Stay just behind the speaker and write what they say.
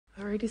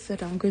I already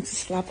said I'm going to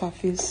slap her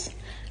face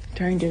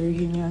during the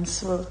reunion,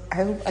 so I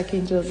hope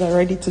Archangels are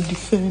ready to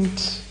defend,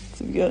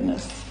 to be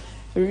honest.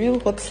 A real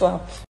hot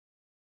slap.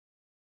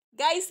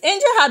 Guys,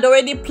 Angel had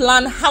already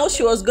planned how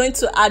she was going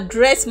to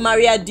address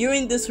Maria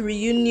during this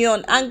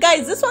reunion. And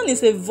guys, this one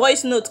is a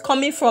voice note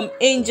coming from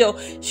Angel.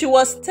 She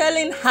was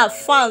telling her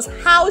fans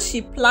how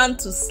she planned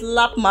to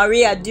slap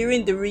Maria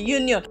during the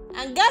reunion.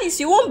 And guys,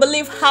 you won't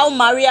believe how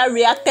Maria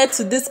reacted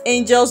to this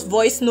Angel's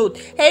voice note.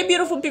 Hey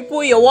beautiful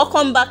people, you're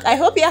welcome back. I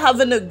hope you're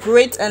having a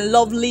great and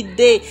lovely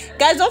day.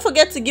 Guys, don't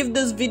forget to give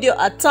this video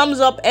a thumbs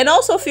up, and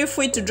also feel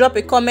free to drop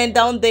a comment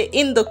down there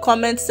in the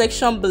comment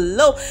section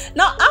below.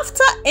 Now,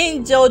 after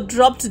Angel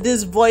dropped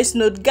this voice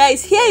note,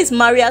 guys, here is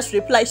Maria's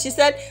reply. She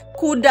said,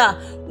 coulda,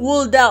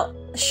 woulda,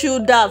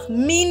 should have,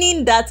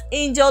 meaning that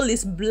Angel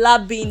is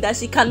blabbing, that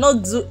she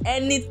cannot do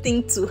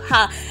anything to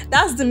her.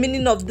 That's the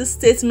meaning of this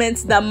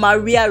statement that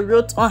Maria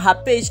wrote on her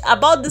page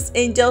about this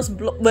Angel's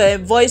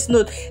voice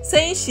note,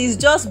 saying she's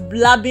just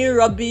blabbing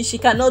rubbish, she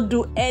cannot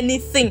do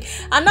anything.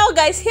 And now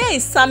guys, here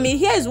is Sammy.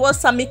 Here is what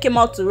Sammy came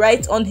out to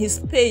write on his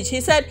page. He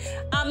said,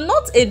 I'm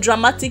not a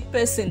dramatic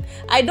person.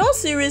 I don't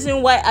see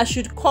reason why I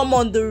should come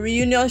on the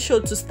reunion show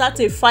to start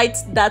a fight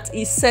that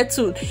is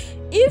settled.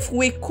 If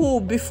we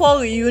could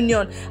before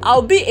reunion,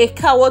 I'll be a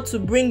coward to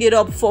bring it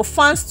up for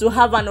fans to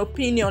have an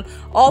opinion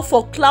or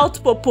for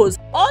clout purpose.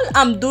 All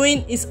I'm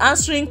doing is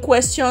answering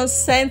questions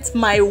sent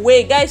my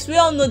way. Guys, we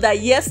all know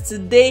that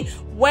yesterday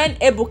when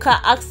Ebuka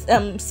asked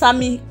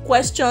Sammy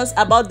questions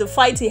about the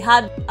fight he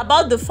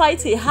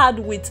had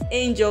with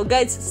Angel,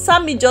 guys,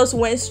 Sammy just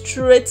went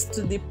straight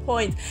to the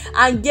point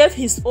and gave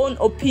his own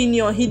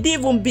opinion. He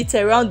didn't even beat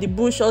around the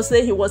bush or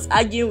say he was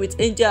arguing with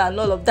Angel and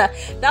all of that.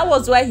 That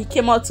was why he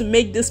came out to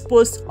make this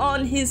post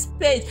on his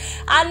page.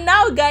 And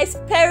now guys,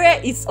 Pere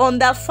is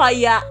under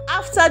fire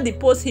after the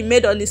post he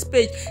made on his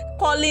page,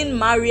 calling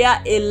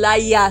Maria a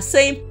liar,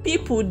 saying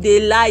people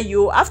they lie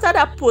you. After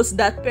that post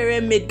that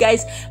Pere made,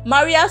 guys,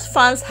 Maria's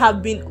fans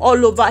have been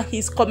all over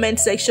his comment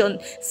section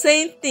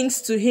saying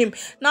things to him.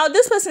 Now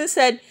this person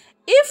said,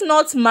 if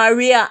not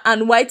Maria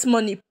and White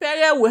Money,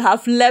 Pere will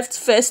have left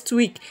first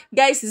week.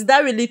 Guys, is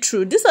that really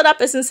true? This other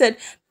person said,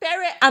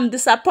 Pere, I'm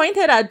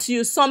disappointed at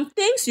you. Some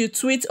things you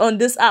tweet on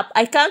this app,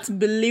 I can't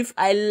believe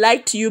I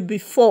liked you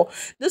before.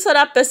 This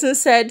other person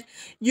said,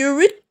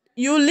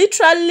 you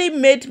literally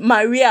made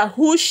Maria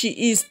who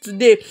she is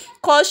today,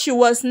 cause she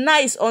was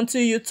nice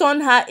until you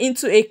turned her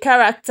into a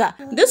character.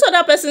 This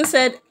other person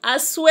said, I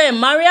swear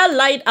Maria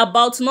lied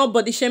about not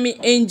body shaming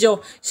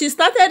Angel. She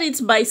started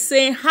it by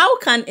saying, how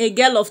can a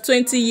girl of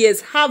 20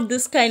 years have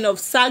this kind of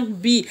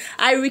sag B?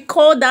 I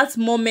recall that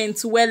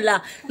moment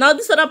well. Now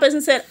this other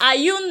person said, are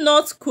you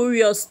not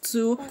curious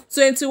too?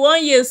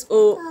 21 years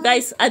old.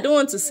 Guys, I don't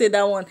want to say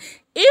that one.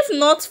 If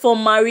not for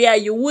Maria,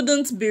 you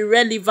wouldn't be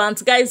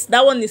relevant. Guys,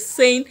 that one is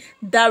saying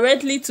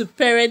directly to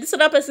Pere. This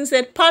other person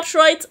said,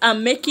 Patriot are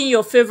making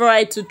your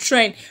favorite to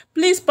trend.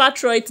 Please,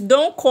 Patriot,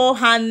 don't call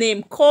her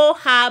name. Call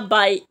her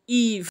by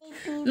Eve.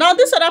 Now,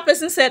 this other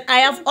person said, I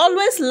have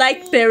always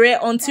liked Pere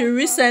until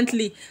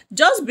recently.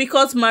 Just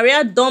because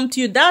Maria dumped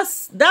you,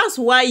 that's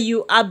why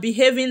you are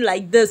behaving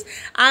like this.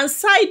 And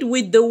side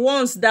with the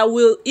ones that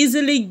will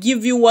easily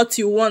give you what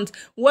you want.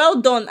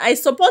 Well done. I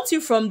support you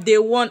from day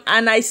one,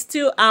 and I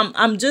still am.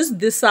 I'm just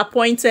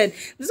disappointed.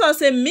 This one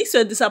said, mix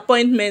your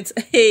disappointment.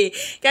 Hey,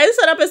 guys, this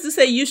other person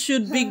said, you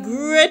should be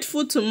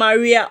grateful to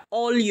Maria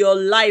all your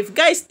life.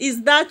 Guys,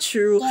 is that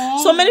true?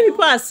 So many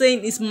people are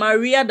saying it's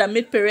Maria that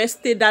made Pere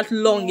stay that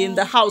long in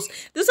the house.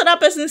 This other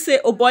person say,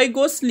 oh boy,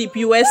 go sleep.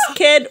 You were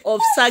scared of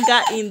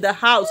Saga in the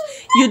house.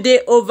 You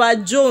dey over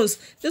Jones.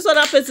 This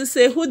other person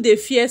say, who they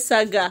fear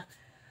Saga?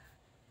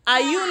 Are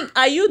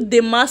you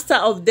the master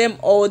of them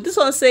all? This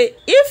one say,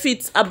 if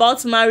it's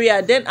about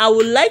Maria, then I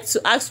would like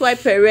to ask why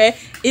Pere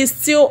is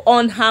still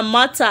on her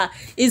matter.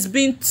 It's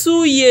been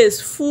 2 years,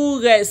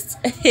 full rest.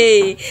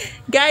 Hey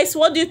guys,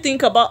 what do you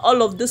think about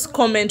all of this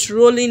comment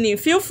rolling in?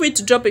 Feel free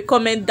to drop a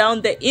comment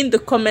down there in the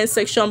comment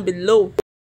section below.